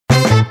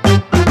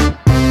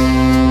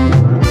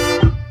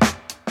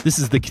This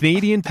is the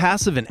Canadian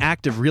Passive and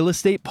Active Real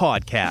Estate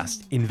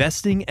Podcast,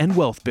 Investing and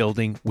Wealth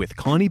Building with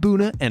Connie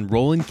Buna and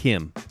Roland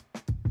Kim.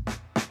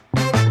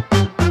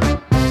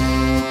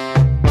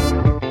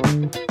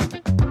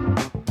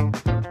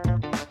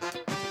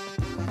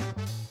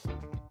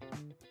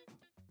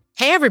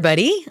 Hey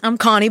everybody, I'm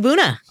Connie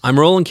Buna. I'm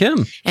Roland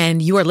Kim.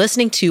 And you are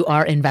listening to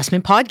our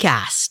investment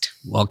podcast.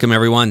 Welcome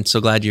everyone.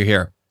 So glad you're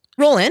here.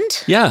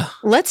 Roland. Yeah.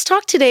 Let's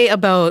talk today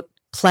about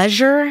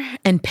pleasure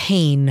and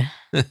pain.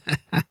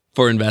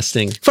 For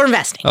investing. For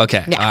investing.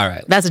 Okay. Yeah, all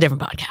right. That's a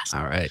different podcast.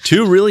 All right.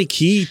 Two really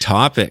key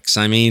topics.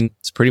 I mean,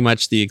 it's pretty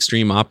much the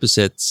extreme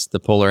opposites, the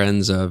polar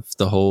ends of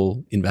the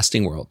whole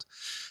investing world.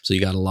 So you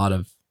got a lot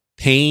of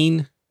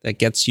pain that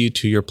gets you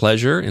to your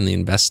pleasure in the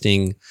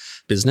investing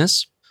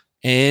business.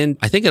 And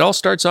I think it all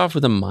starts off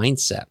with a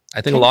mindset.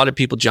 I think a lot of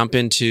people jump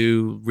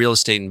into real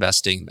estate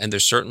investing, and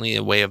there's certainly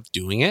a way of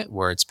doing it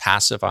where it's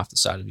passive off the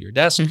side of your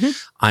desk. Mm-hmm.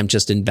 I'm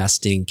just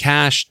investing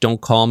cash.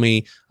 Don't call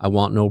me. I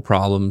want no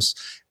problems.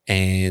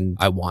 And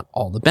I want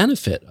all the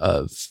benefit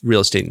of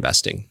real estate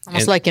investing.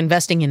 Almost like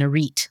investing in a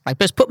REIT. Like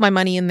just put my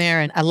money in there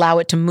and allow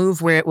it to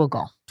move where it will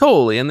go.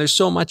 Totally. And there's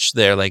so much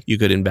there. Like you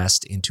could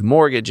invest into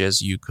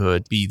mortgages. You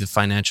could be the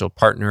financial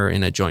partner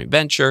in a joint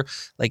venture.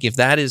 Like if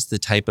that is the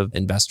type of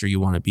investor you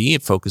want to be,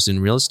 focus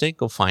in real estate,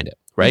 go find it.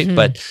 Right.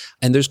 Mm-hmm.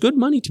 And there's good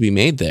money to be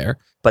made there.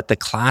 But the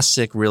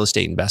classic real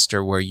estate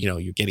investor where,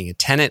 you're getting a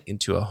tenant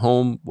into a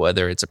home,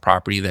 whether it's a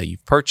property that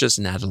you've purchased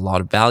and added a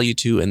lot of value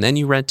to, and then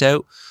you rent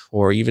out,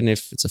 or even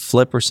if it's a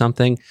flip or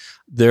something,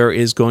 there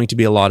is going to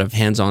be a lot of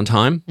hands-on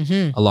time,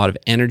 a lot of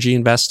energy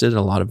invested,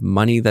 a lot of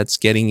money that's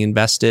getting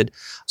invested.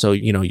 So,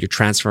 you're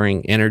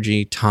transferring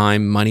energy,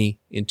 time, money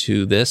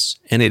into this,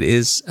 and it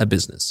is a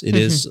business. It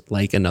is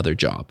like another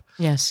job.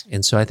 Yes.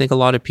 And so I think a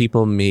lot of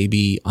people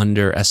maybe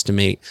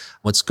underestimate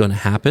what's going to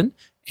happen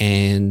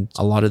and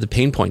a lot of the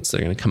pain points that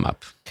are going to come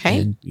up. Okay.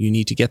 And you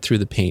need to get through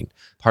the pain.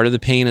 Part of the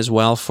pain as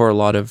well for a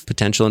lot of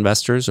potential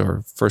investors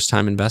or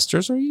first-time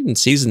investors or even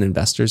seasoned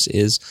investors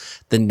is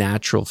the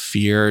natural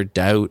fear,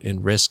 doubt,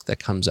 and risk that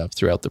comes up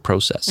throughout the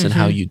process and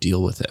how you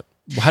deal with it.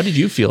 How did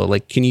you feel?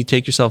 Like, can you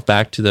take yourself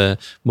back to the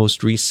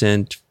most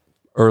recent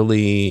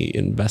early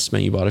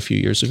investment you bought a few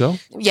years ago?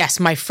 Yes.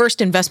 My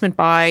first investment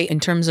buy in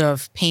terms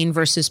of pain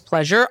versus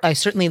pleasure, I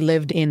certainly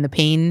lived in the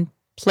pain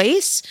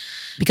place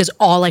because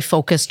all I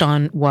focused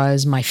on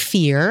was my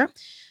fear,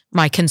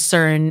 my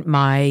concern,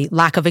 my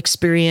lack of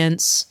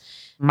experience,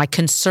 my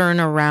concern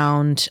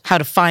around how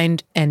to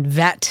find and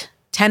vet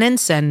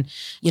tenants. And,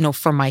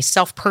 for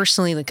myself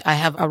personally, like I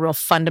have a real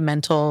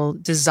fundamental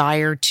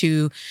desire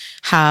to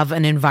have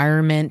an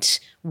environment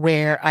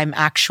where I'm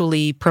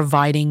actually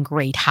providing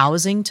great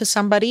housing to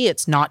somebody.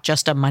 It's not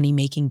just a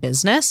money-making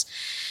business.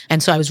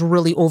 And so I was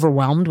really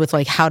overwhelmed with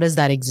how does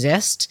that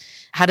exist?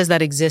 How does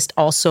that exist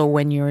also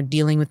when you're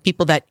dealing with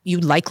people that you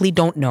likely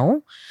don't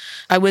know?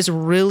 I was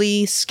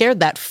really scared.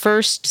 That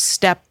first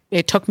step,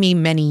 it took me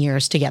many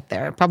years to get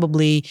there.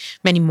 Probably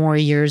many more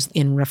years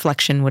in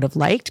reflection would have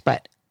liked,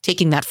 but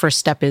taking that first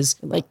step is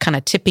like kind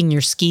of tipping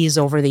your skis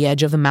over the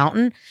edge of the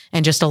mountain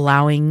and just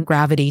allowing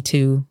gravity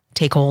to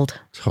take hold.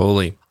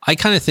 Totally. I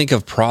kind of think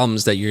of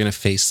problems that you're going to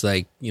face,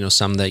 like,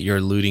 some that you're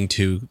alluding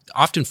to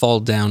often fall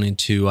down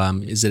into,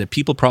 is it a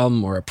people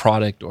problem or a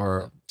product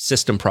or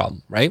system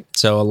problem, right?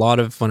 So a lot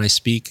of when I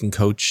speak and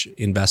coach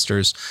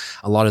investors,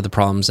 a lot of the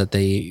problems that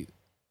they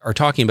are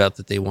talking about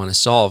that they want to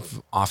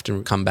solve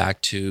often come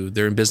back to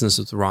they're in business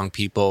with the wrong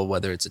people,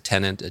 whether it's a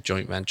tenant, a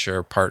joint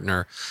venture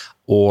partner,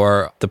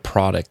 or the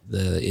product,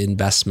 the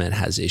investment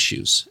has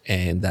issues,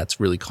 and that's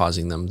really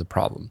causing them the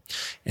problem.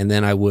 And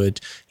then I would,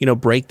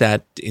 break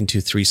that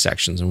into three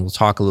sections, and we'll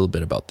talk a little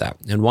bit about that.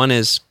 And one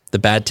is the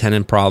bad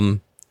tenant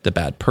problem, the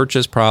bad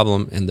purchase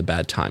problem, and the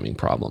bad timing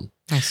problem.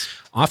 Nice.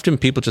 Often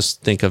people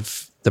just think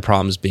of the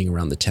problems being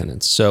around the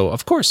tenants. So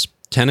of course,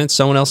 tenants,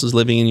 someone else is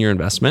living in your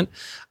investment.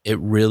 It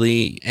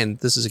really, and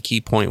this is a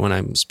key point when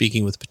I'm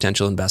speaking with a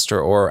potential investor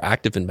or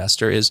active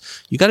investor, is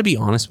you got to be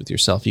honest with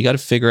yourself. You got to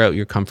figure out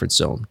your comfort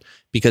zone.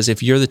 Because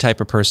if you're the type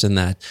of person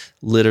that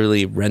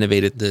literally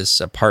renovated this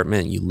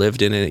apartment, you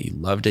lived in it, you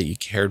loved it, you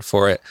cared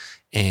for it,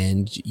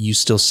 and you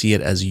still see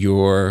it as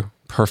your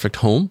perfect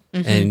home,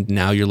 and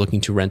now you're looking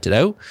to rent it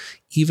out,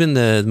 even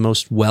the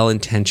most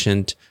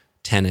well-intentioned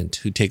tenant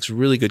who takes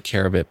really good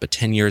care of it, but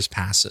 10 years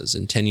passes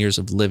and 10 years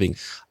of living,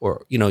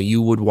 or, you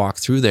would walk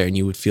through there and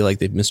you would feel like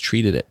they've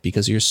mistreated it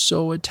because you're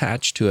so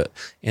attached to it.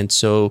 And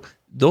so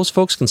those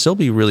folks can still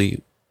be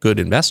really good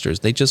investors.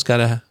 They just got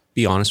to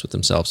be honest with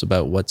themselves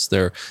about what's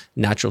their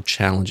natural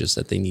challenges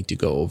that they need to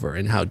go over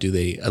and how do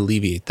they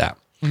alleviate that.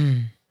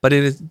 But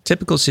in a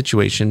typical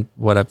situation,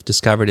 what I've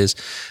discovered is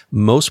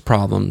most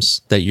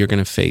problems that you're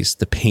going to face,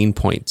 the pain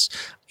points,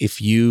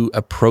 if you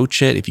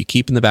approach it, if you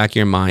keep in the back of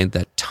your mind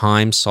that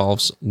time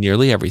solves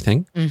nearly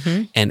everything,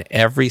 and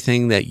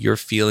everything that you're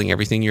feeling,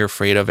 everything you're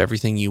afraid of,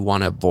 everything you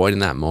want to avoid in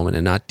that moment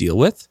and not deal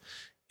with,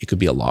 it could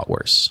be a lot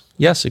worse.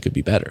 Yes, it could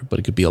be better, but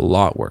it could be a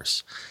lot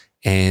worse.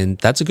 And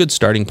that's a good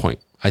starting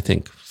point, I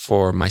think,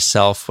 for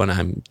myself when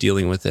I'm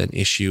dealing with an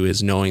issue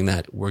is knowing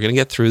that we're going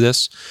to get through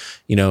this.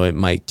 It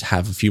might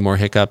have a few more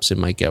hiccups. It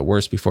might get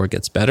worse before it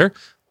gets better.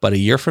 But a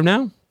year from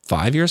now,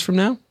 5 years from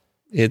now,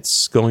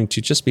 it's going to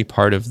just be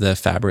part of the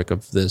fabric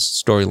of the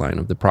storyline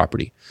of the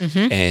property.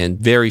 And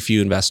very few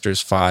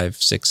investors 5,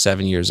 6,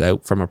 7 years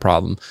out from a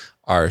problem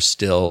are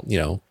still,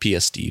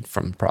 PSD'd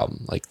from the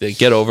problem. Like they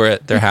get over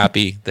it. They're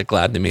happy. They're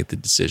glad they made the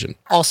decision.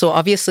 Also,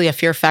 obviously, a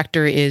fear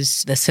factor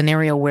is the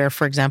scenario where,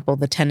 for example,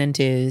 the tenant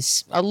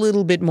is a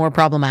little bit more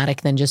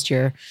problematic than just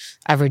your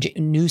average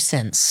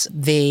nuisance.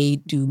 They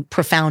do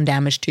profound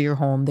damage to your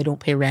home. They don't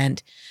pay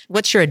rent.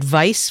 What's your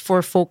advice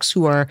for folks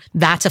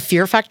that's a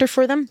fear factor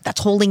for them?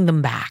 That's holding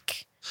them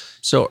back.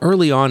 So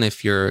early on,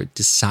 if you're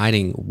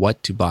deciding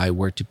what to buy,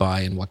 where to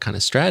buy, and what kind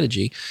of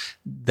strategy,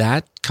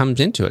 that comes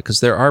into it because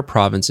there are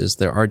provinces,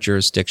 there are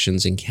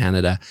jurisdictions in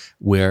Canada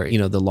where,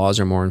 the laws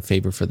are more in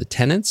favor for the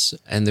tenants,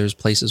 and there's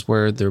places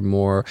where they're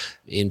more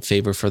in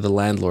favor for the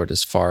landlord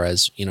as far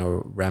as,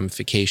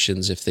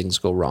 ramifications if things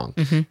go wrong.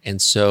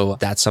 And so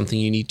that's something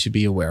you need to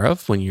be aware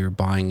of when you're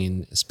buying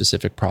in a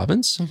specific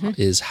province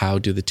is how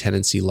do the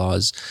tenancy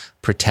laws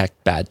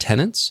protect bad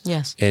tenants?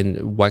 Yes.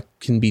 And what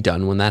can be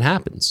done when that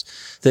happens?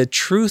 The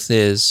truth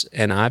is,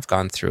 and I've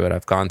gone through it,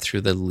 I've gone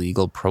through the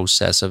legal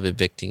process of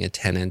evicting a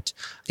tenant.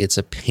 It's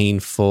a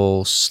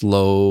painful,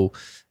 slow,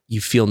 you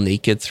feel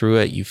naked through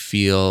it. You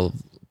feel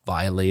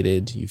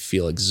violated. You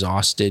feel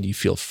exhausted. You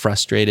feel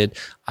frustrated.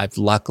 I've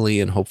luckily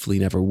and hopefully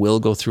never will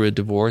go through a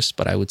divorce,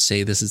 but I would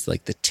say this is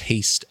like the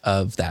taste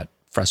of that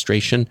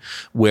frustration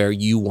where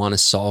you want to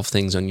solve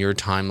things on your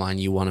timeline.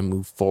 You want to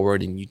move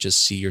forward and you just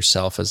see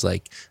yourself as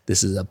like,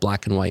 this is a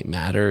black and white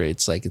matter.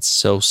 It's like, it's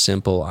so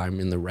simple. I'm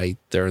in the right,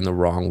 they're in the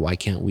wrong. Why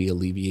can't we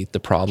alleviate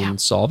the problem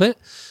and solve it?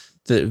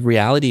 The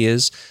reality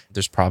is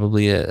there's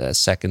probably a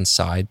second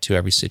side to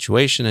every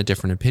situation, a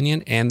different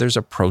opinion, and there's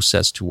a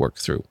process to work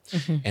through.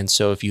 And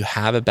so if you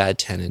have a bad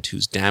tenant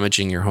who's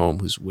damaging your home,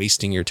 who's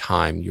wasting your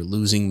time, you're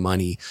losing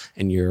money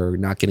and you're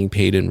not getting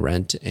paid in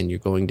rent and you're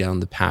going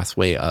down the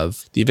pathway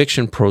of the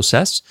eviction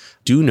process,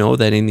 do know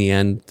that in the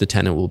end, the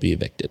tenant will be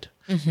evicted.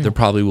 There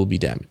probably will be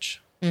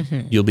damage.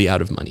 You'll be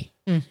out of money.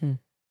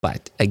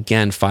 But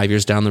again, 5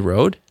 years down the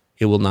road,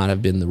 it will not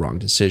have been the wrong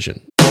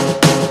decision.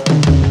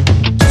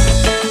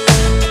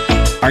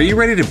 Are you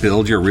ready to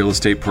build your real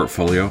estate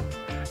portfolio?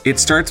 It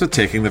starts with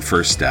taking the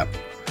first step.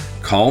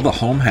 Call the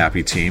Home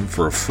Happy team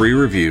for a free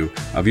review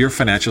of your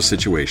financial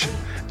situation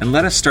and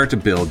let us start to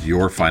build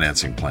your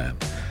financing plan.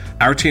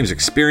 Our team's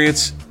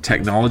experience,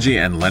 technology,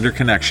 and lender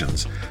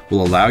connections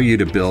will allow you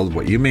to build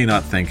what you may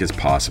not think is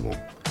possible.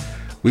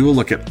 We will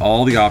look at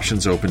all the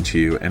options open to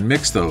you and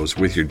mix those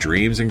with your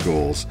dreams and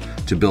goals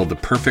to build the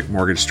perfect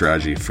mortgage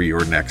strategy for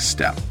your next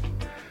step.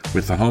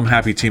 With the Home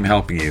Happy team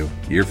helping you,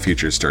 your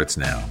future starts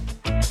now.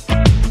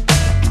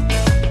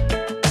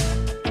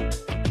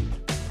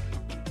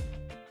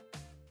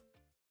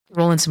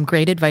 Roland, some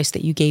great advice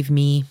that you gave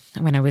me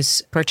when I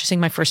was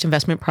purchasing my first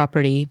investment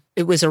property.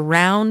 It was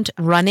around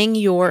running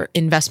your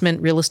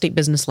investment real estate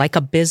business like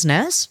a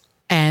business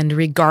and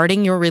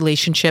regarding your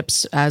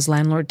relationships as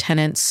landlord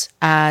tenants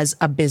as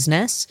a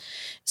business,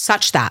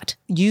 such that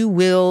you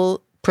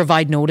will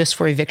provide notice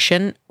for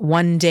eviction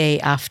one day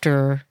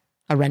after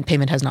a rent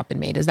payment has not been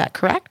made. Is that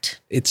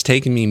correct? It's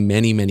taken me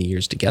many, many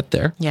years to get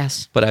there.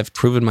 Yes. But I've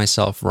proven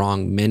myself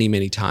wrong many,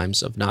 many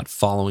times of not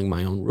following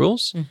my own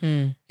rules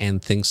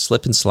and things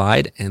slip and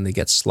slide and they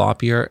get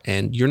sloppier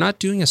and you're not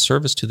doing a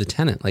service to the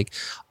tenant. Like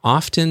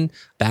often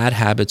bad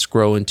habits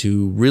grow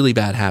into really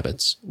bad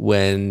habits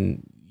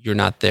when you're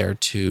not there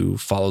to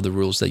follow the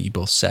rules that you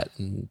both set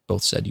and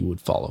both said you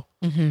would follow.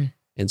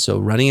 And so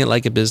running it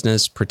like a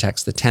business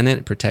protects the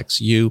tenant, it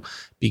protects you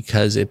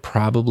because it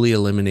probably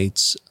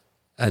eliminates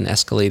an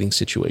escalating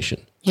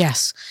situation.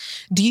 Yes.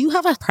 Do you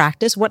have a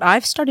practice? What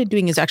I've started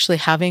doing is actually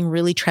having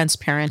really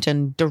transparent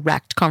and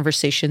direct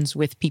conversations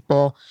with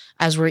people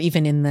as we're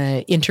even in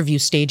the interview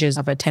stages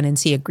of a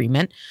tenancy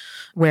agreement,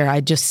 where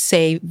I just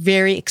say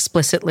very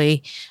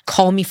explicitly,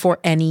 call me for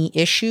any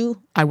issue.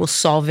 I will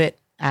solve it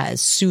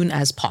as soon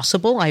as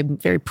possible. I'm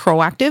very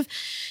proactive.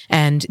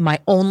 And my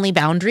only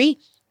boundary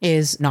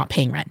is not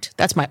paying rent.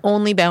 That's my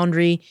only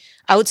boundary.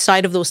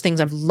 Outside of those things,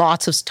 I have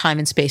lots of time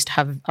and space to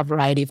have a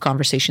variety of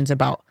conversations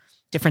about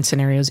different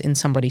scenarios in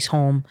somebody's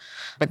home.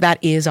 But that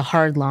is a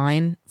hard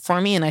line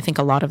for me. And I think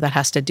a lot of that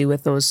has to do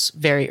with those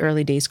very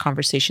early days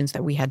conversations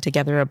that we had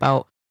together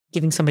about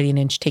giving somebody an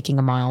inch, taking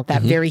a mile,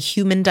 that very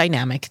human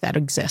dynamic that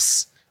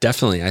exists.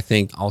 Definitely. I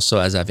think also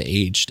as I've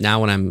aged,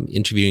 now when I'm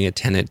interviewing a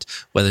tenant,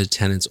 whether the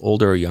tenant's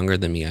older or younger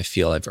than me, I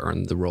feel I've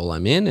earned the role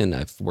I'm in and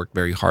I've worked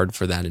very hard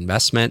for that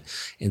investment.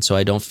 And so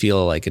I don't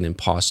feel like an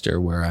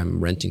imposter where I'm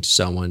renting to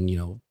someone,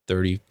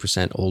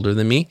 30% older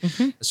than me.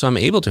 So I'm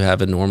able to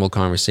have a normal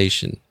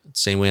conversation,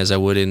 same way as I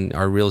would in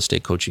our real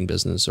estate coaching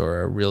business or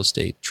our real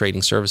estate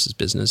trading services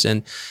business.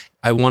 And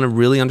I want to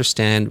really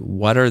understand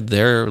what are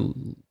their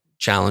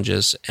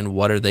challenges and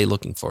what are they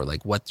looking for?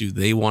 Like, what do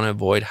they want to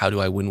avoid? How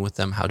do I win with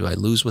them? How do I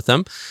lose with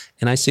them?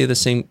 And I say the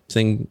same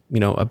thing,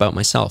 about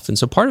myself. And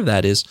so part of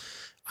that is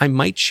I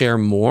might share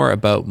more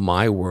about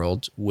my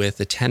world with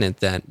a tenant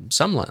than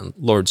some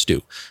landlords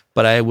do.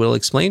 But I will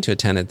explain to a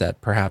tenant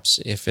that perhaps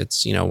if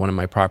it's, one of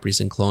my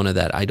properties in Kelowna,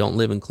 that I don't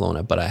live in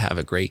Kelowna, but I have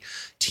a great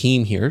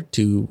team here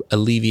to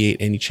alleviate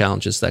any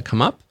challenges that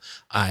come up.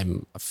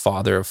 I'm a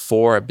father of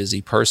 4, a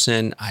busy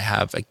person. I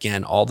have,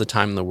 again, all the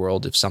time in the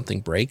world. If something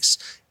breaks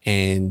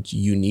and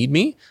you need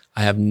me,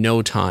 I have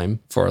no time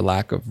for a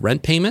lack of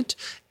rent payment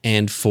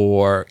and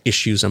for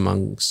issues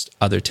amongst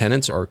other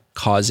tenants or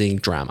causing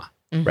drama,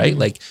 right?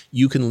 Like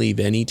you can leave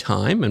any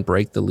time and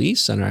break the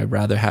lease, and I'd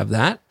rather have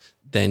that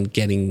than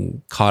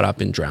getting caught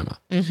up in drama.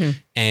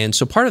 And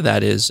so part of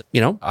that is,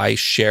 I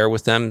share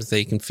with them.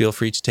 They can feel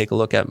free to take a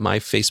look at my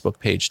Facebook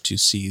page to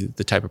see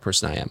the type of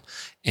person I am.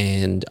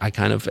 And I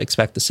kind of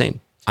expect the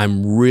same.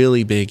 I'm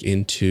really big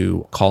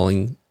into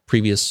calling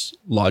previous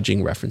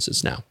lodging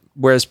references now.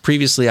 Whereas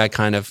previously I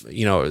kind of,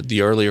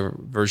 the earlier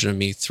version of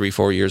me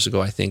 3-4 years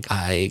ago, I think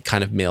I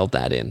kind of mailed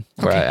that in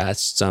where I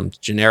asked some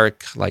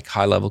generic, like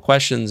high level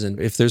questions.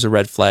 And if there's a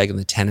red flag and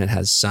the tenant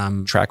has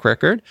some track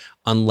record,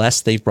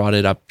 unless they've brought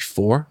it up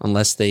before,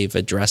 unless they've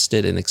addressed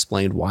it and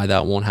explained why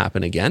that won't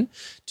happen again,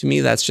 to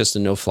me, that's just a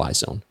no-fly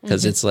zone.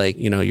 Because it's like,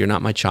 you're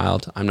not my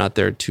child. I'm not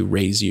there to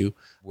raise you.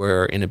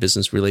 We're in a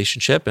business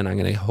relationship and I'm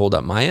going to hold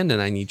up my end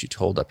and I need you to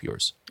hold up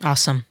yours.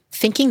 Awesome.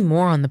 Thinking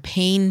more on the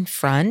pain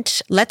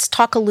front, let's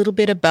talk a little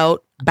bit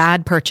about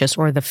bad purchase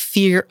or the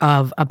fear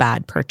of a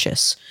bad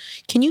purchase.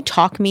 Can you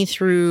talk me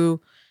through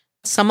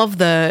some of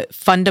the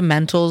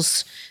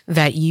fundamentals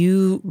that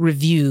you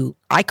review?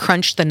 I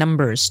crunched the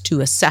numbers to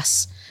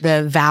assess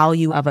the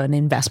value of an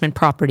investment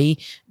property.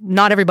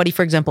 Not everybody,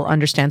 for example,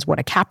 understands what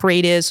a cap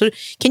rate is. So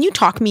can you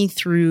talk me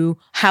through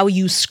how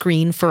you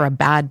screen for a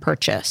bad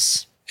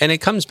purchase? And it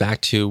comes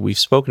back to, we've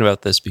spoken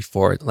about this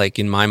before, like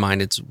in my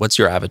mind, it's what's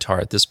your avatar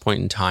at this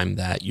point in time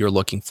that you're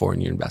looking for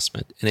in your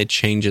investment. And it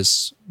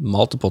changes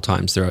multiple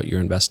times throughout your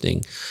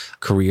investing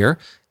career.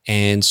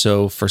 And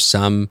so for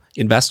some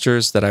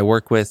investors that I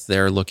work with,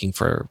 they're looking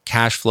for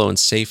cash flow and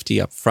safety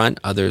up front.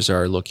 Others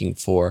are looking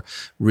for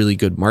really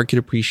good market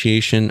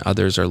appreciation.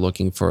 Others are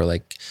looking for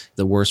like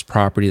the worst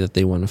property that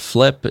they want to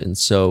flip. And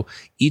so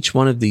each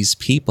one of these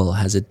people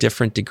has a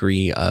different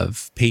degree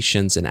of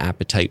patience and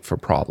appetite for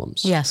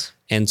problems. Yes.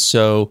 And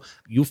so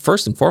you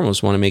first and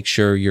foremost want to make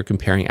sure you're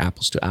comparing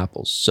apples to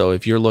apples. So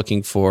if you're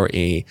looking for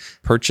a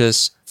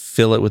purchase,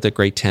 fill it with a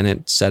great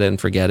tenant, set it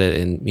and forget it.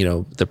 And,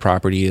 the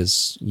property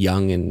is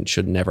young and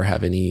should never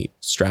have any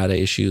strata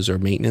issues or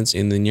maintenance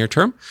in the near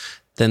term,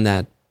 then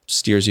that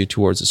steers you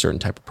towards a certain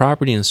type of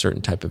property in a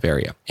certain type of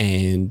area.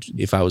 And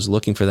if I was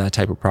looking for that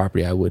type of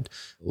property, I would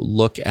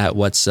look at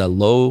what's a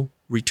low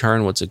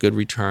return, what's a good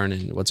return,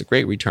 and what's a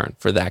great return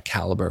for that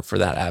caliber, for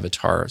that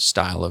avatar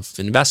style of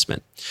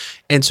investment.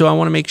 And so I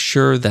want to make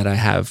sure that I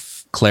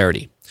have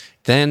clarity.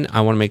 Then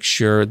I want to make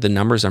sure the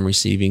numbers I'm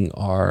receiving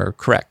are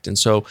correct. And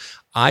so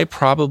I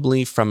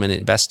probably, from an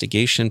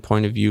investigation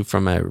point of view,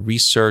 from a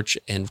research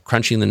and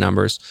crunching the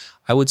numbers,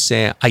 I would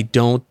say I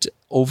don't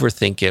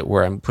overthink it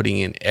where I'm putting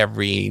in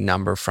every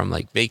number from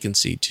like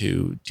vacancy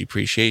to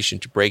depreciation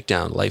to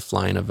breakdown,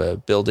 lifeline of a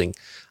building.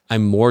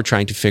 I'm more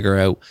trying to figure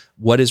out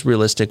what is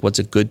realistic, what's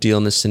a good deal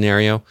in this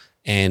scenario,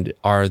 and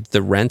are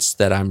the rents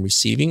that I'm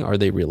receiving, are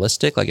they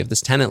realistic? Like if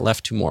this tenant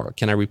left tomorrow,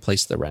 can I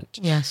replace the rent?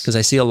 Yes. Because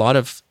I see a lot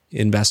of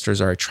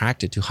investors are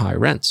attracted to high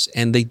rents,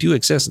 and they do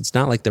exist. It's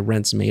not like the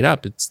rent's made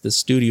up. It's the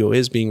studio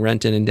is being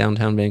rented in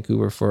downtown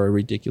Vancouver for a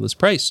ridiculous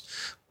price,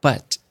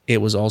 but it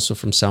was also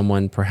from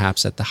someone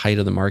perhaps at the height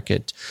of the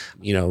market,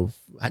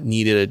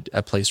 needed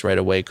a place right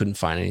away, couldn't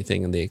find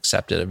anything, and they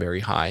accepted a very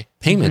high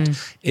payment.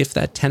 If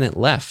that tenant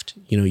left,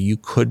 you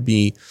could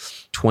be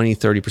 20,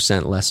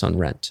 30% less on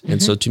rent.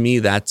 And so to me,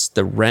 that's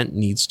the rent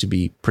needs to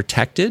be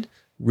protected,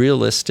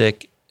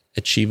 realistic,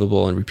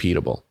 achievable, and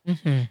repeatable.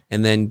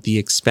 And then the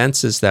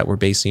expenses that we're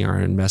basing our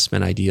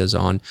investment ideas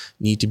on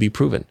need to be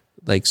proven.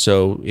 Like,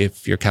 so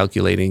if you're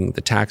calculating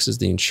the taxes,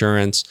 the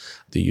insurance,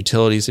 the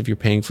utilities, if you're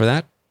paying for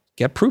that,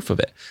 get proof of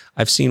it.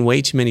 I've seen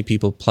way too many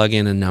people plug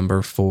in a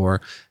number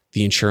for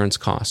the insurance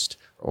cost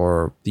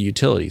or the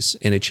utilities,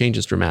 and it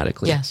changes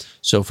dramatically. Yes.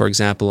 So for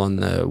example, on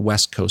the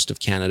west coast of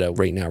Canada,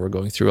 right now we're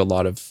going through a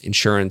lot of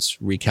insurance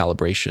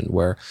recalibration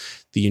where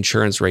the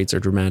insurance rates are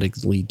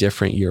dramatically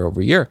different year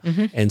over year.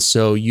 And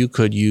so you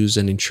could use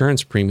an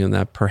insurance premium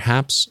that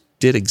perhaps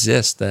did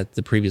exist that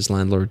the previous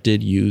landlord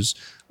did use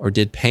or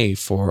did pay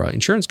for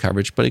insurance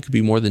coverage, but it could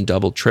be more than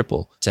double,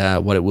 triple to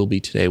what it will be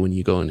today when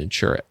you go and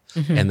insure it.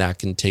 And that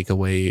can take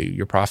away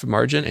your profit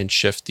margin and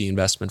shift the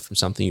investment from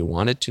something you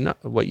wanted to not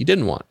what you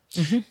didn't want.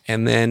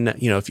 And then,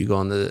 if you go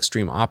on the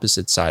extreme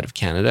opposite side of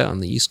Canada,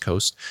 on the East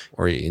Coast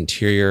or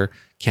interior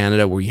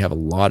Canada, where you have a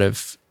lot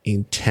of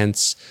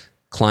intense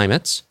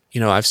climates,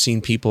 I've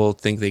seen people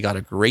think they got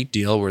a great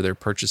deal where they're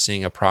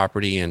purchasing a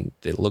property and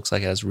it looks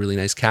like it has really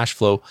nice cash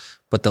flow,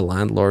 but the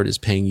landlord is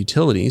paying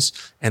utilities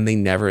and they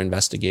never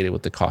investigated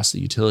what the cost of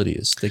the utility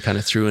is. They kind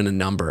of threw in a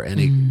number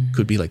and it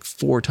could be like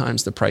 4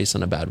 times the price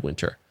on a bad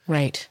winter.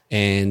 Right.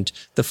 And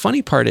the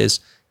funny part is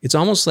It's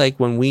almost like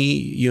when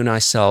you and I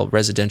sell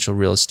residential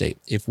real estate.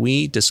 If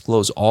we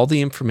disclose all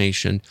the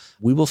information,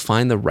 we will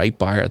find the right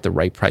buyer at the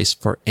right price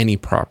for any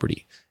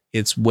property.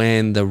 It's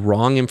when the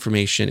wrong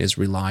information is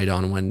relied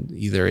on, when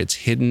either it's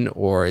hidden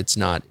or it's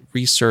not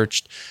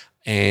researched,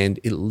 and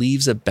it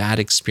leaves a bad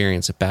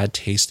experience, a bad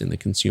taste in the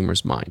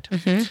consumer's mind.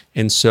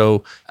 And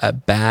so a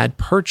bad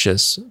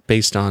purchase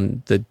based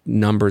on the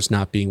numbers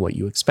not being what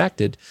you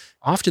expected,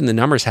 often the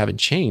numbers haven't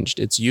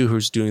changed. It's you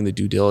who's doing the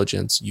due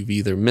diligence. You've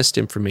either missed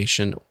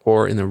information,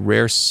 or in a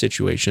rare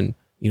situation,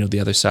 the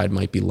other side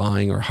might be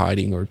lying or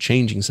hiding or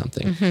changing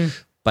something.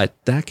 But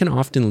that can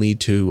often lead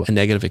to a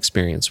negative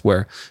experience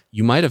where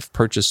you might have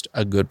purchased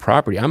a good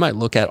property. I might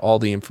look at all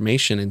the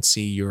information and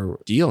see your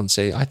deal and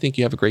say, I think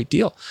you have a great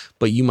deal,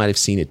 but you might have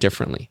seen it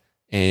differently.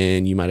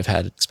 And you might have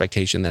had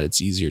expectation that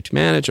it's easier to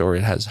manage, or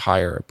it has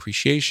higher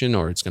appreciation,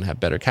 or it's going to have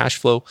better cash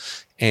flow,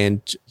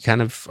 and you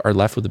kind of are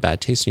left with a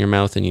bad taste in your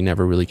mouth, and you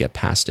never really get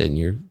past it, and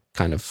you're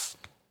kind of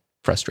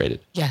frustrated.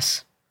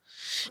 Yes.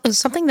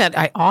 Something that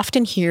I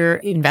often hear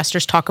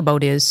investors talk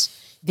about is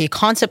the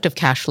concept of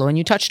cash flow, and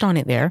you touched on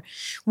it there.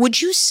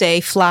 Would you say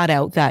flat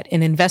out that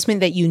an investment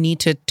that you need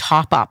to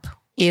top up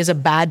is a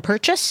bad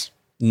purchase?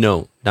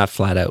 No, not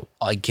flat out.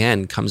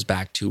 Again, comes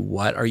back to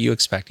what are you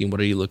expecting? What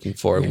are you looking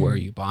for? And where are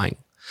you buying?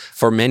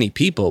 For many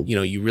people,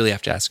 you really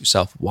have to ask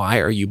yourself,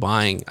 why are you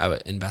buying an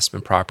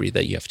investment property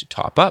that you have to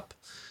top up?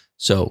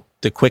 So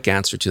the quick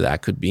answer to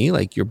that could be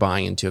like you're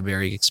buying into a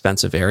very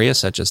expensive area,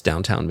 such as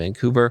downtown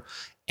Vancouver,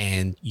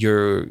 and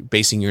you're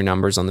basing your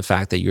numbers on the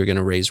fact that you're going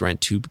to raise rent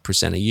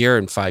 2% a year,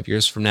 and 5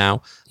 years from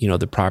now,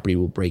 the property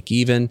will break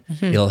even.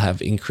 It'll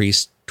have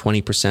increased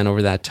 20%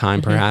 over that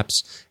time,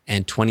 perhaps.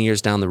 And 20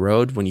 years down the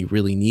road, when you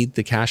really need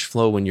the cash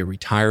flow, when you're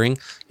retiring,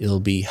 it'll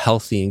be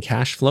healthy in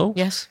cash flow.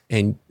 Yes.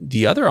 And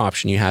the other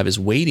option you have is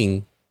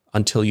waiting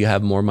until you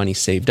have more money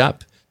saved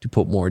up to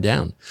put more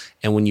down.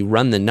 And when you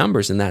run the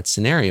numbers in that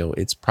scenario,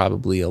 it's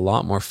probably a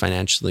lot more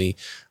financially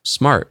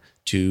smart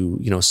to,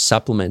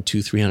 supplement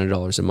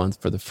 $200-$300 a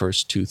month for the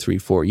first 2, 3,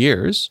 4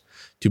 years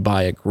to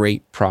buy a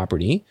great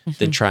property,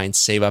 then try and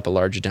save up a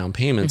larger down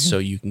payment so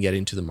you can get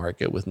into the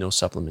market with no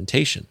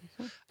supplementation.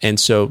 And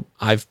so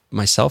I've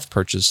myself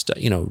purchased,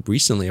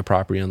 recently a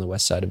property on the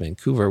west side of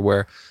Vancouver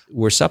where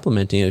we're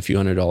supplementing it a few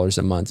 $100s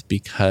a month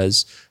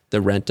because the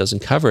rent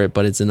doesn't cover it,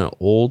 but it's in an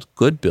old,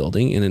 good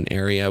building in an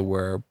area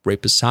where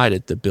right beside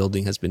it, the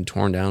building has been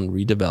torn down,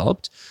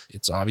 redeveloped.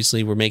 It's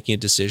obviously we're making a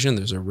decision.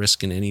 There's a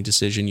risk in any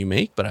decision you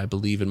make, but I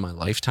believe in my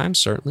lifetime,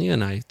 certainly.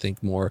 And I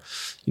think more,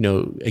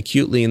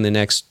 acutely in the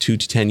next 2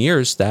 to 10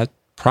 years, that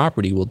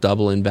property will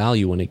double in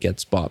value when it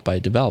gets bought by a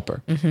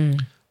developer.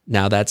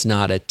 Now, that's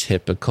not a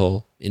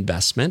typical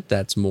investment.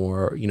 That's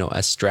more,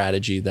 a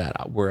strategy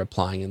that we're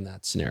applying in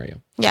that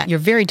scenario. Yeah, you're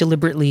very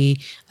deliberately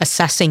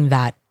assessing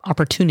that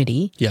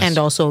opportunity and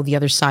also the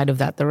other side of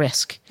that, the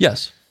risk.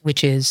 Yes.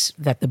 Which is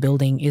that the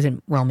building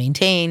isn't well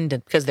maintained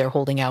because they're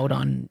holding out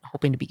on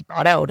hoping to be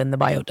bought out and the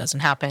buyout doesn't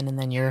happen. And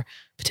then you're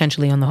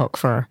potentially on the hook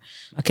for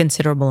a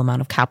considerable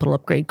amount of capital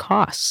upgrade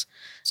costs.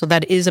 So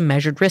that is a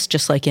measured risk,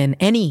 just like in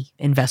any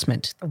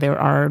investment. There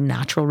are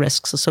natural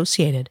risks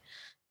associated.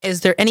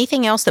 Is there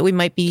anything else that we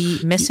might be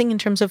missing in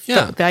terms of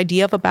the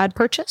idea of a bad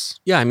purchase?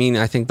 Yeah,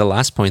 I think the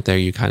last point there,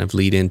 you kind of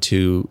lead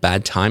into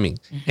bad timing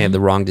and the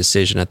wrong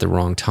decision at the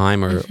wrong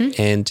time.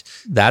 And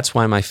that's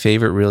why my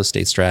favorite real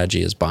estate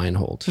strategy is buy and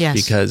hold. Yes.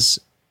 Because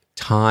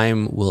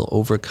time will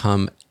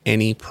overcome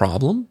any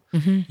problem.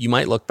 You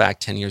might look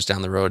back 10 years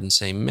down the road and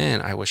say, man,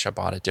 I wish I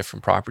bought a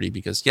different property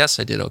because yes,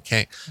 I did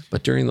okay.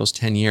 But during those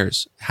 10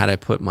 years, had I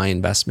put my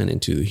investment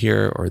into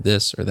here or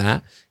this or that,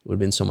 it would have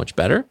been so much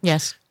better.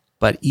 Yes.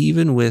 But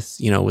even with,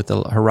 with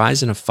a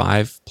horizon of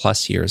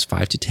 5+ years,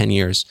 5 to 10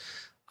 years,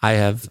 I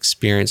have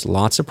experienced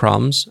lots of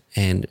problems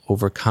and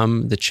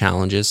overcome the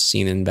challenges,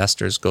 seen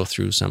investors go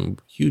through some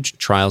huge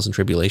trials and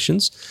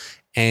tribulations.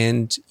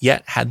 And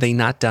yet, had they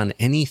not done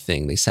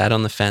anything, they sat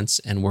on the fence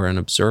and were an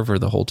observer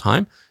the whole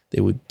time,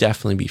 they would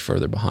definitely be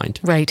further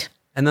behind. Right.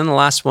 And then the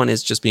last one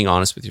is just being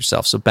honest with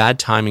yourself. So bad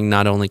timing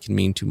not only can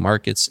mean to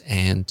markets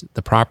and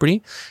the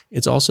property,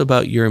 it's also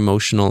about your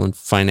emotional and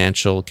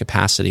financial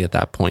capacity at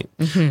that point.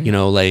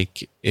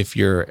 Like if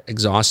you're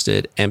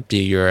exhausted, empty,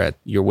 you're at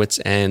your wit's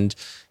end,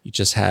 you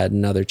just had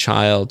another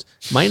child,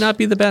 might not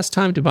be the best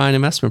time to buy an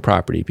investment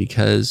property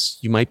because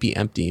you might be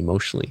empty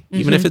emotionally.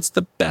 Even if it's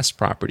the best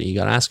property, you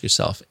got to ask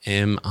yourself,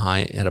 am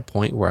I at a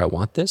point where I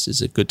want this?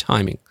 Is it good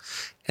timing?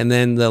 And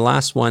then the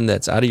last one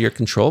that's out of your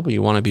control, but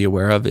you want to be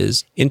aware of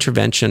is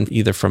intervention,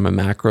 either from a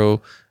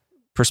macro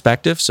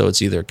perspective. So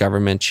it's either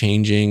government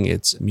changing,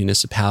 it's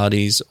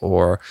municipalities,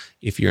 or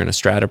if you're in a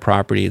strata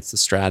property, it's the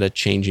strata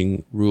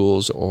changing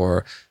rules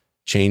or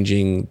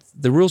changing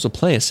the rules of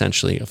play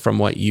essentially from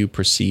what you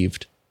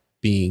perceived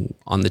being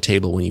on the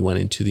table when you went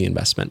into the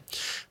investment.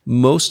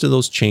 Most of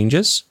those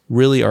changes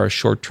really are a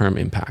short-term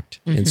impact.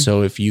 And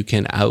so if you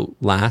can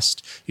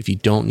outlast, if you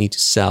don't need to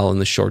sell in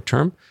the short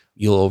term,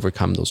 you'll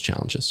overcome those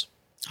challenges.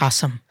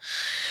 Awesome.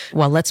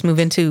 Well, let's move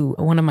into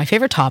one of my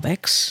favorite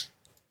topics,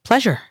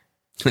 pleasure.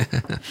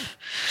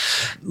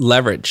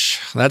 Leverage.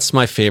 That's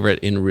my favorite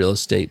in real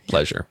estate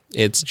pleasure.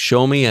 It's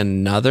show me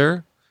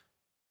another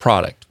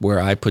product where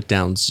I put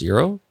down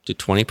 0 to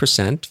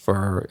 20%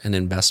 for an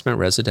investment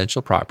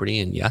residential property.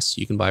 And yes,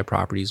 you can buy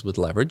properties with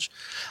leverage.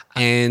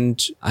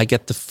 And I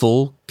get the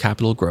full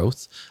capital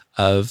growth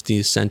of the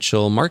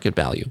essential market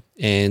value.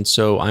 And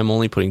so I'm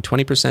only putting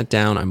 20%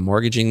 down. I'm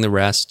mortgaging the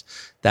rest.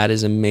 That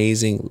is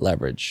amazing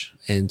leverage.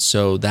 And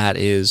so that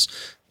is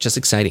just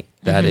exciting.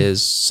 That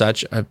is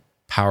such a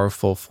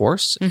powerful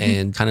force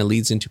and kind of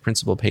leads into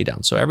principal pay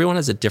down. So everyone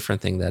has a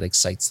different thing that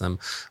excites them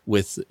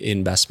with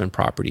investment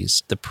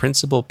properties. The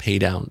principal pay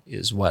down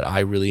is what I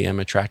really am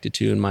attracted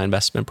to in my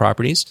investment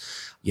properties.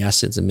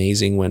 Yes, it's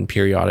amazing when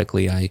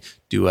periodically I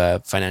do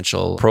a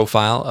financial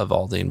profile of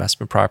all the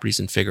investment properties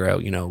and figure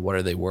out, what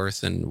are they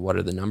worth and what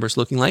are the numbers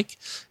looking like.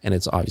 And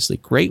it's obviously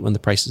great when the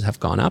prices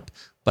have gone up,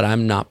 but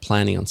I'm not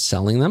planning on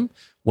selling them.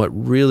 What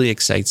really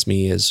excites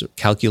me is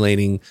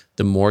calculating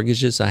the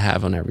mortgages I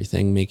have on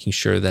everything, making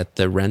sure that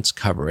the rents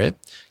cover it.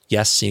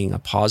 Yes, seeing a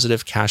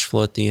positive cash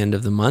flow at the end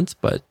of the month,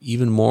 but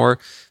even more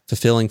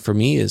fulfilling for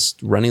me is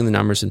running the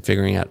numbers and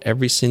figuring out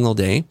every single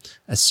day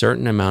a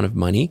certain amount of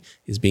money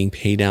is being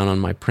paid down on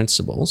my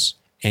principals.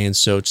 And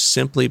so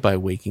simply by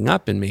waking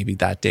up, and maybe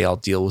that day I'll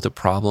deal with a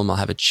problem, I'll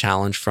have a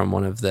challenge from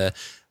one of the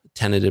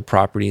tenanted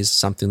properties,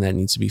 something that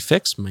needs to be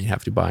fixed, might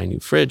have to buy a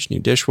new fridge, new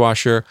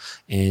dishwasher.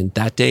 And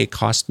that day it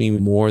cost me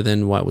more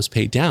than what was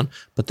paid down.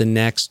 But the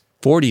next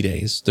 40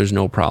 days, there's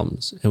no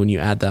problems. And when you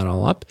add that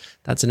all up,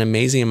 that's an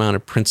amazing amount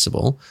of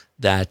principal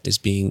that is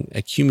being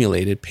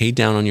accumulated, paid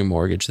down on your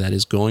mortgage, that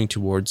is going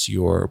towards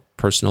your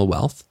personal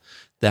wealth.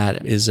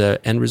 That is an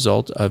end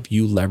result of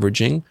you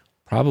leveraging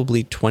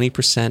probably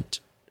 20%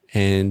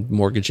 and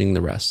mortgaging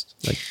the rest.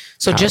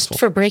 So just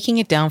for breaking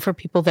it down for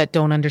people that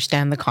don't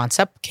understand the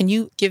concept, can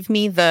you give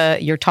me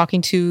you're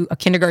talking to a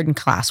kindergarten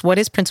class. What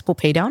is principal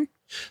pay down?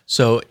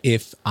 So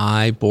if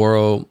I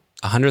borrow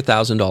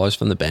 $100,000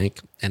 from the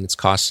bank and it's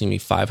costing me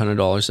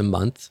 $500 a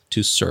month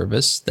to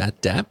service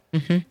that debt,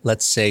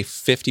 let's say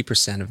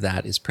 50% of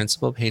that is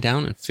principal pay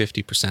down and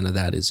 50% of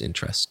that is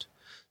interest.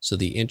 So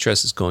the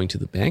interest is going to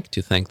the bank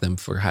to thank them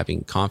for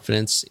having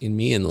confidence in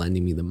me and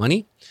lending me the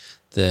money.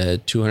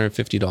 The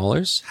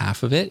 $250,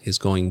 half of it is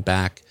going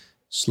back,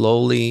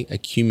 slowly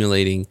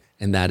accumulating,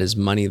 and that is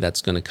money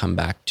that's going to come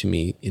back to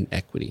me in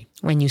equity.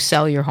 When you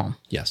sell your home.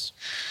 Yes.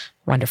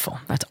 Wonderful.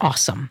 That's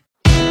awesome.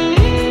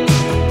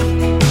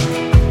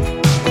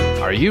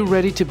 Are you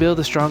ready to build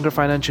a stronger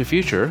financial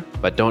future,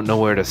 but don't know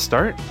where to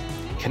start?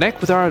 Connect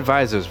with our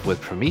advisors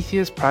with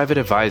Prometheus Private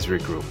Advisory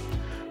Group.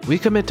 We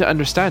commit to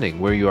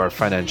understanding where you are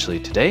financially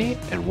today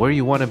and where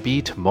you want to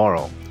be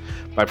tomorrow.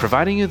 By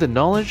providing you the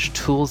knowledge,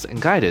 tools,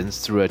 and guidance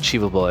through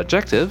achievable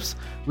objectives,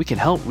 we can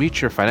help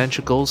reach your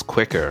financial goals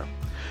quicker.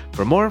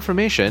 For more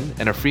information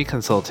and a free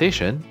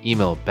consultation,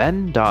 email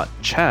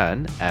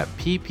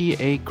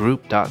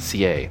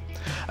ben.chan@ppagroup.ca.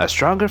 A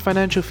stronger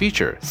financial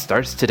future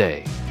starts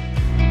today.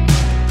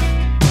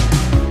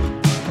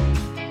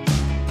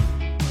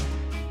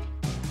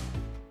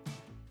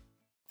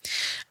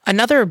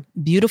 Another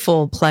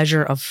beautiful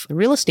pleasure of the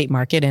real estate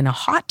market and a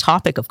hot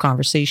topic of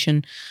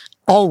conversation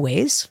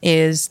always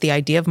is the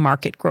idea of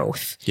market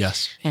growth.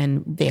 Yes.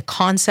 And the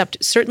concept,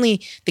 certainly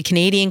the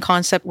Canadian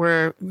concept,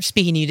 we're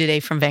speaking to you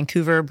today from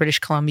Vancouver, British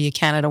Columbia,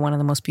 Canada, one of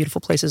the most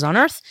beautiful places on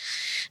earth.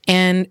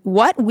 And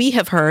what we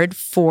have heard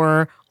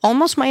for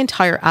almost my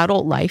entire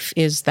adult life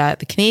is that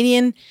the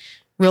Canadian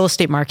real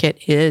estate market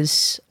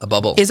is a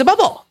bubble.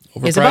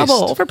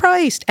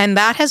 Overpriced. And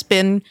that has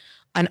been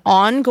an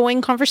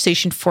ongoing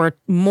conversation for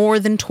more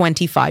than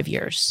 25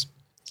 years.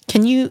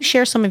 Can you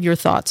share some of your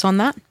thoughts on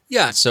that?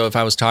 Yeah. So if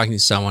I was talking to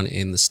someone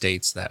in the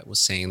States that was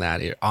saying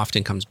that, it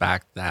often comes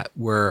back that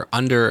we're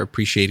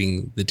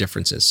underappreciating the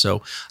differences.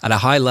 So at a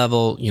high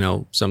level,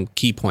 some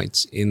key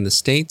points in the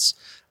States,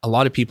 a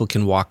lot of people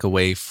can walk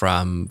away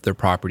from their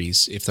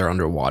properties if they're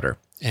underwater.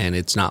 And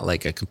it's not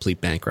like a complete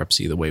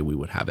bankruptcy the way we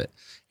would have it.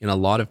 In a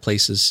lot of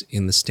places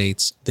in the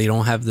States, they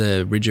don't have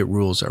the rigid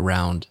rules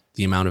around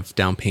the amount of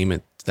down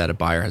payment that a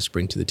buyer has to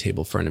bring to the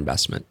table for an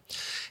investment.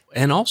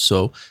 And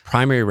also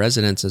primary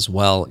residence as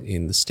well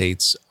in the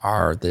States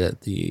are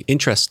the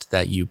interest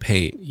that you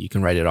pay, you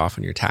can write it off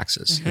on your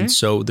taxes. And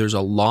so there's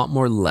a lot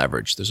more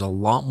leverage. There's a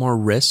lot more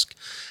risk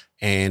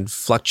and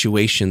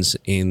fluctuations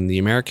in the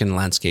American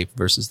landscape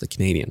versus the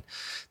Canadian.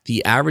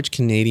 The average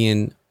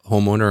Canadian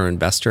homeowner or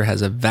investor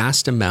has a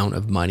vast amount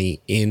of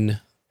money in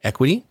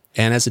equity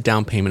and as a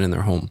down payment in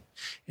their home.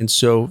 And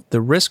so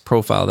the risk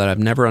profile that I've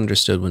never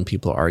understood when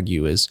people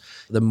argue is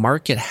the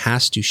market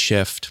has to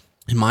shift,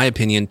 in my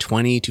opinion,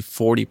 20 to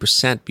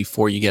 40%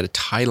 before you get a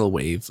tidal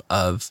wave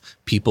of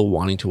people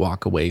wanting to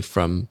walk away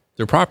from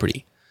their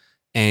property.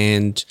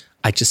 And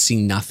I just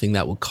see nothing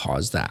that would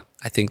cause that.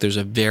 I think there's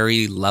a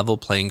very level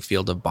playing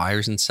field of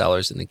buyers and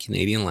sellers in the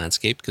Canadian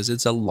landscape because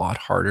it's a lot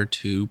harder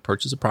to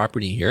purchase a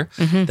property here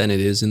than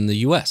it is in the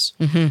US.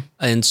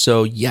 And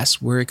so,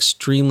 yes, we're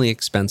extremely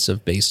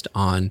expensive based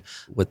on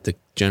what the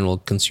general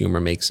consumer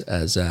makes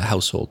as a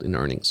household in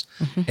earnings.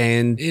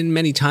 And in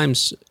many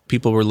times,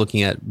 people were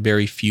looking at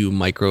very few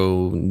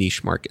micro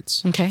niche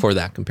markets for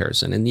that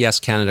comparison. And yes,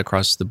 Canada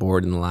across the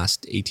board in the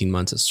last 18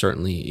 months has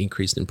certainly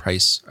increased in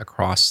price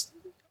across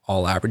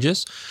all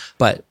averages.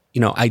 But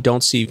I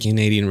don't see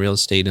Canadian real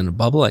estate in a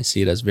bubble. I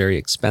see it as very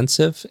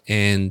expensive,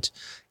 and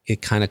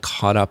it kind of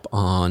caught up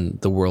on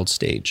the world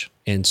stage.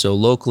 And so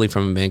locally,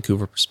 from a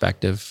Vancouver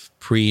perspective,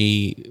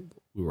 we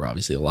were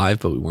obviously alive,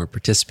 but we weren't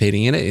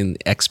participating in it in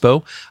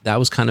Expo. That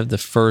was kind of the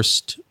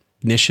first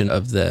ignition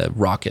of the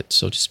rocket,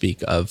 so to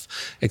speak, of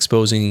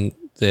exposing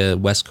the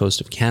west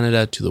coast of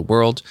Canada to the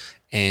world.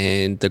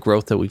 And the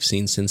growth that we've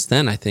seen since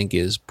then, I think,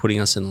 is putting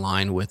us in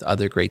line with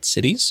other great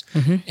cities.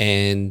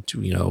 And,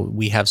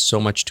 we have so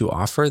much to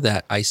offer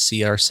that I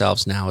see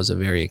ourselves now as a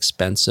very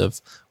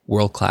expensive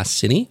world-class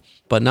city,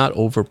 but not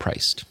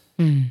overpriced.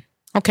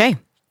 Okay.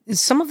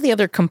 Some of the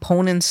other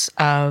components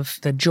of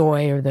the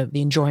joy or the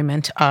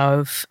enjoyment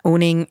of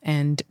owning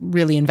and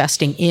really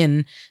investing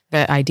in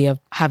the idea of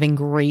having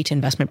great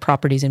investment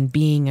properties and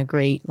being a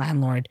great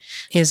landlord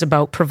is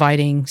about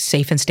providing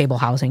safe and stable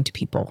housing to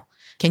people.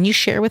 Can you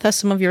share with us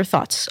some of your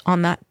thoughts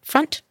on that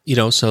front?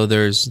 So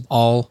there's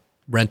all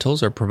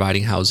rentals are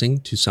providing housing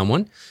to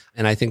someone.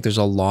 And I think there's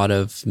a lot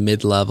of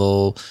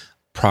mid-level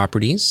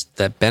properties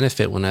that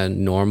benefit when a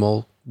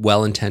normal,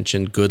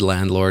 well-intentioned, good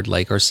landlord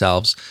like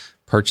ourselves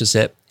purchase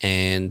it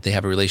and they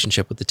have a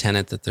relationship with the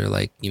tenant that they're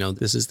like,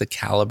 this is the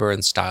caliber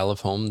and style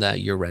of home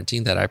that you're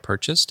renting that I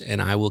purchased,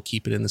 and I will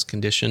keep it in this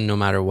condition no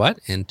matter what.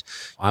 And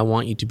I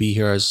want you to be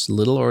here as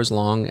little or as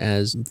long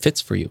as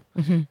fits for you.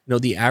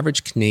 The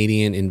average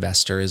Canadian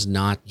investor is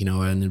not,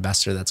 an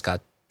investor that's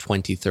got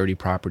 20, 30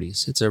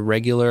 properties. It's a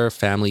regular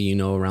family,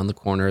 around the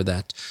corner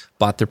that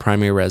bought their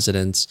primary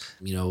residence,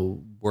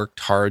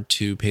 worked hard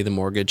to pay the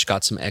mortgage,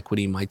 got some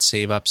equity, might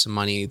save up some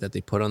money that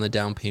they put on the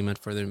down payment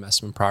for their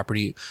investment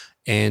property.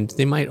 And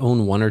they might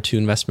own one or two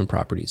investment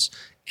properties,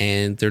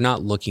 and they're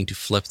not looking to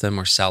flip them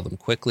or sell them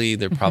quickly.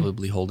 They're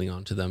probably holding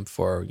on to them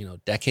for,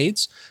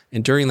 decades.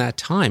 And during that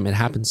time, it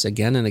happens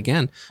again and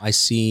again. I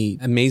see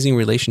amazing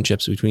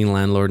relationships between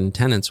landlord and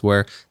tenants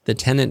where the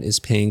tenant is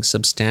paying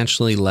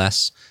substantially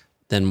less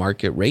than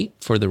market rate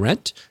for the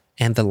rent,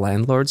 and the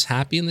landlord's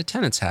happy and the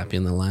tenant's happy,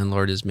 and the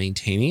landlord is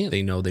maintaining it.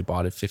 They know they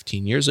bought it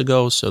 15 years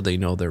ago, so they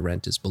know their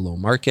rent is below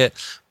market,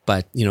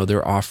 but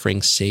they're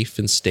offering safe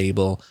and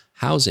stable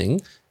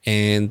housing,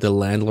 and the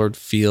landlord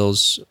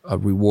feels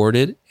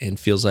rewarded and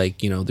feels like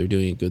they're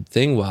doing a good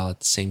thing, while at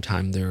the same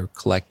time they're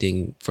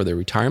collecting for their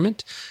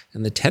retirement,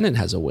 and the tenant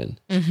has a win.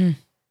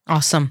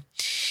 Awesome.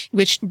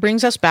 Which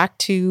brings us back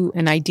to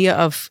an idea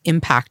of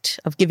impact,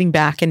 of giving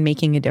back and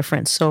making a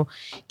difference. So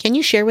can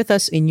you share with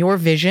us in your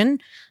vision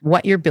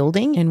what you're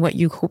building and what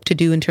you hope to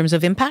do in terms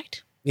of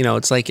impact?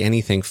 It's like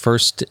anything.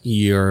 First,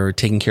 you're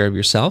taking care of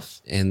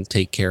yourself and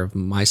take care of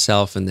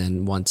myself. And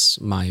then once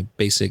my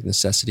basic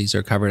necessities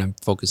are covered, I'm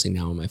focusing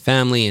now on my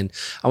family. And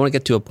I want to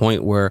get to a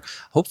point where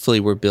hopefully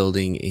we're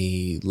building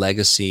a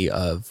legacy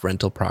of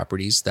rental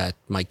properties that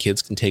my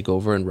kids can take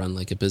over and run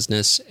like a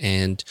business.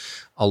 And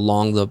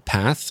along the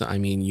path,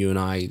 you and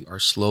I are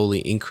slowly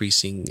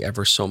increasing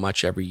ever so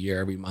much every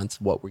year, every month,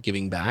 what we're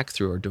giving back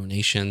through our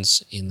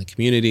donations in the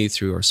community,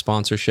 through our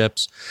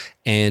sponsorships.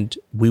 And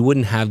we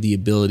wouldn't have the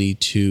ability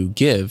to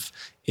give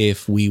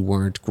if we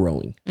weren't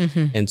growing.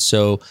 And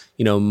so,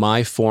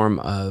 my form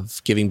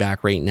of giving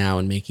back right now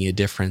and making a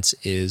difference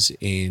is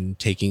in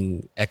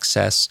taking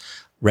excess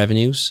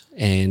revenues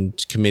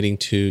and committing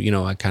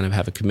to, I kind of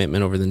have a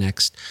commitment over the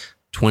next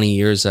 20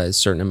 years, a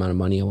certain amount of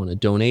money I want to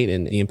donate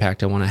and the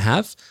impact I want to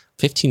have.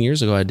 15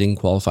 years ago, I didn't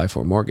qualify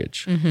for a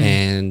mortgage.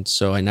 And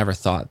so I never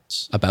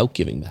thought about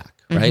giving back,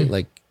 right?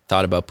 Like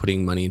thought about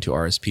putting money into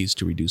RSPs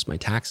to reduce my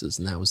taxes.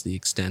 And that was the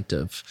extent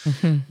of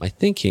my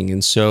thinking.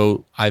 And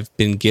so I've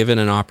been given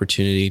an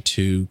opportunity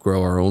to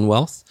grow our own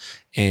wealth,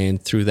 and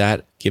through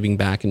that, giving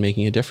back and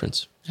making a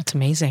difference. That's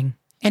amazing.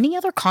 Any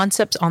other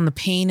concepts on the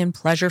pain and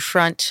pleasure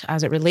front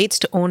as it relates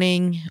to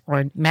owning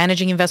or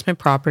managing investment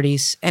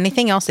properties?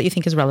 Anything else that you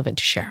think is relevant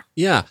to share?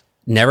 Yeah,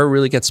 never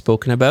really gets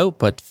spoken about,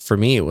 but for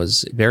me, it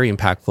was very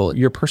impactful.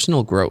 Your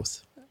personal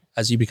growth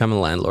as you become a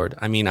landlord.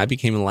 I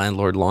became a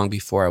landlord long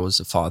before I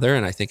was a father,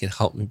 and I think it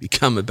helped me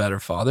become a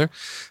better father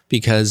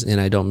because, and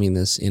I don't mean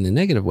this in a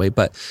negative way,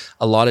 but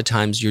a lot of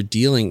times you're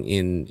dealing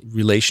in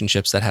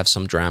relationships that have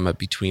some drama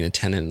between a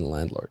tenant and a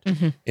landlord.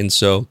 And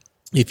so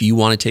if you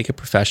want to take it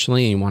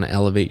professionally and you want to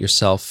elevate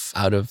yourself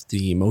out of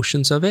the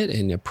emotions of it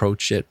and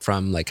approach it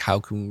from like, how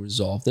can we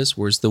resolve this?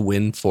 Where's the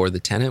win for the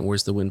tenant?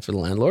 Where's the win for the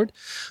landlord?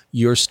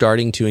 You're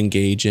starting to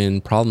engage in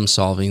problem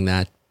solving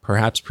that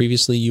perhaps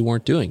previously you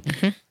weren't doing.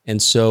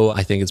 And so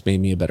I think it's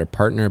made me a better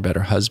partner, a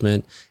better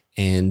husband.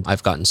 And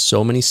I've gotten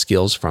so many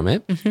skills from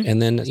it. And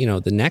then,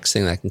 the next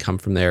thing that can come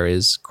from there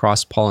is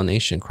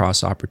cross-pollination,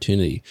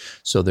 cross-opportunity.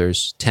 So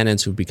there's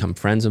tenants who've become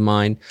friends of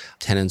mine,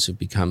 tenants who've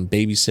become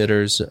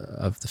babysitters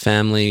of the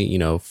family,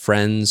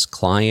 friends,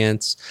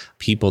 clients,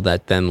 people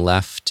that then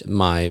left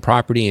my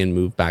property and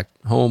moved back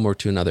home or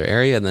to another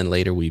area. And then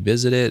later we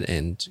visited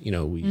and,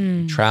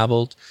 we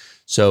traveled.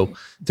 So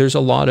there's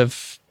a lot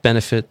of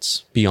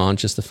benefits beyond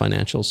just the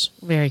financials.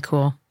 Very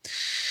cool.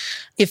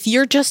 If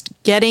you're just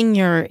getting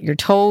your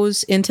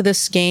toes into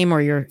this game, or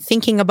you're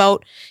thinking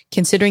about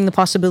considering the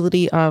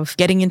possibility of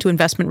getting into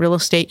investment real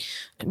estate,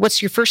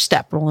 what's your first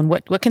step, Roland?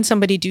 What can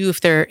somebody do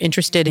if they're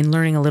interested in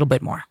learning a little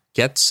bit more?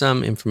 Get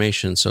some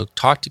information. So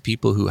talk to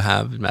people who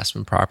have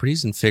investment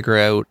properties and figure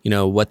out,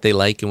 what they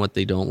like and what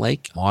they don't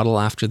like, model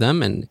after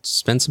them, and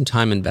spend some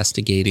time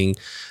investigating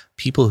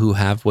people who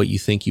have what you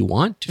think you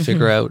want to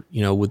figure out,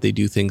 would they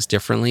do things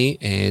differently?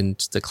 And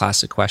the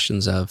classic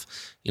questions of,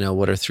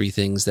 what are 3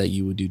 things that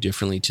you would do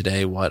differently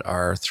today? What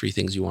are 3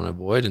 things you want to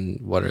avoid? And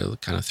what are the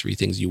kind of 3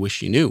 things you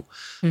wish you knew?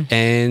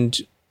 And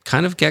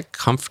kind of get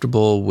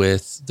comfortable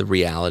with the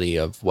reality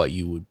of what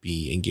you would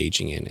be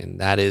engaging in. And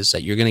that is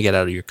that you're going to get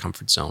out of your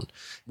comfort zone,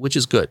 which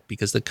is good,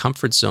 because the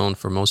comfort zone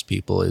for most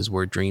people is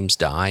where dreams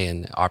die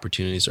and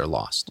opportunities are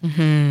lost.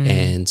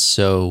 And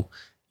so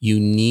you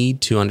need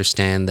to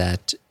understand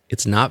that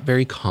it's not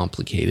very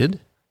complicated,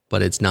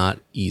 but it's not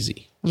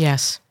easy.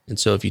 Yes. And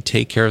so if you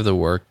take care of the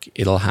work,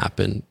 it'll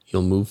happen.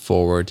 You'll move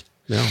forward.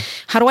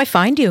 How do I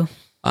find you?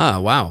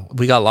 Wow.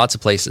 We got lots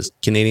of places.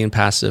 Canadian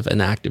Passive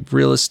and Active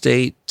Real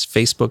Estate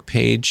Facebook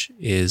page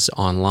is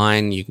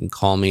online. You can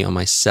call me on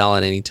my cell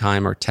at any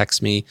time or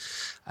text me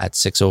at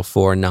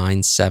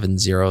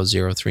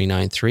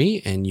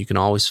 604-970-0393. And you can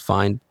always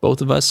find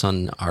both of us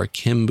on our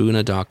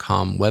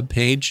kimbuna.com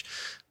webpage,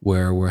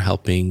 where we're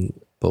helping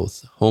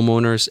both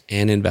homeowners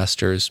and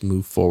investors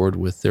move forward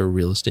with their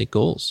real estate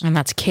goals. And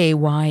that's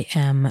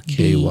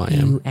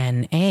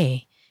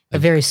KYMBUNA, a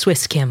very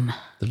Swiss Kim.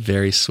 The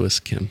very Swiss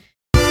Kim.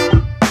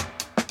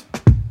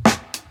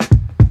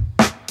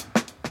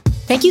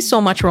 Thank you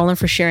so much, Roland,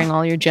 for sharing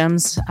all your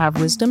gems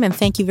of wisdom. And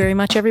thank you very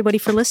much, everybody,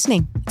 for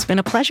listening. It's been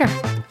a pleasure.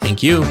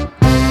 Thank you.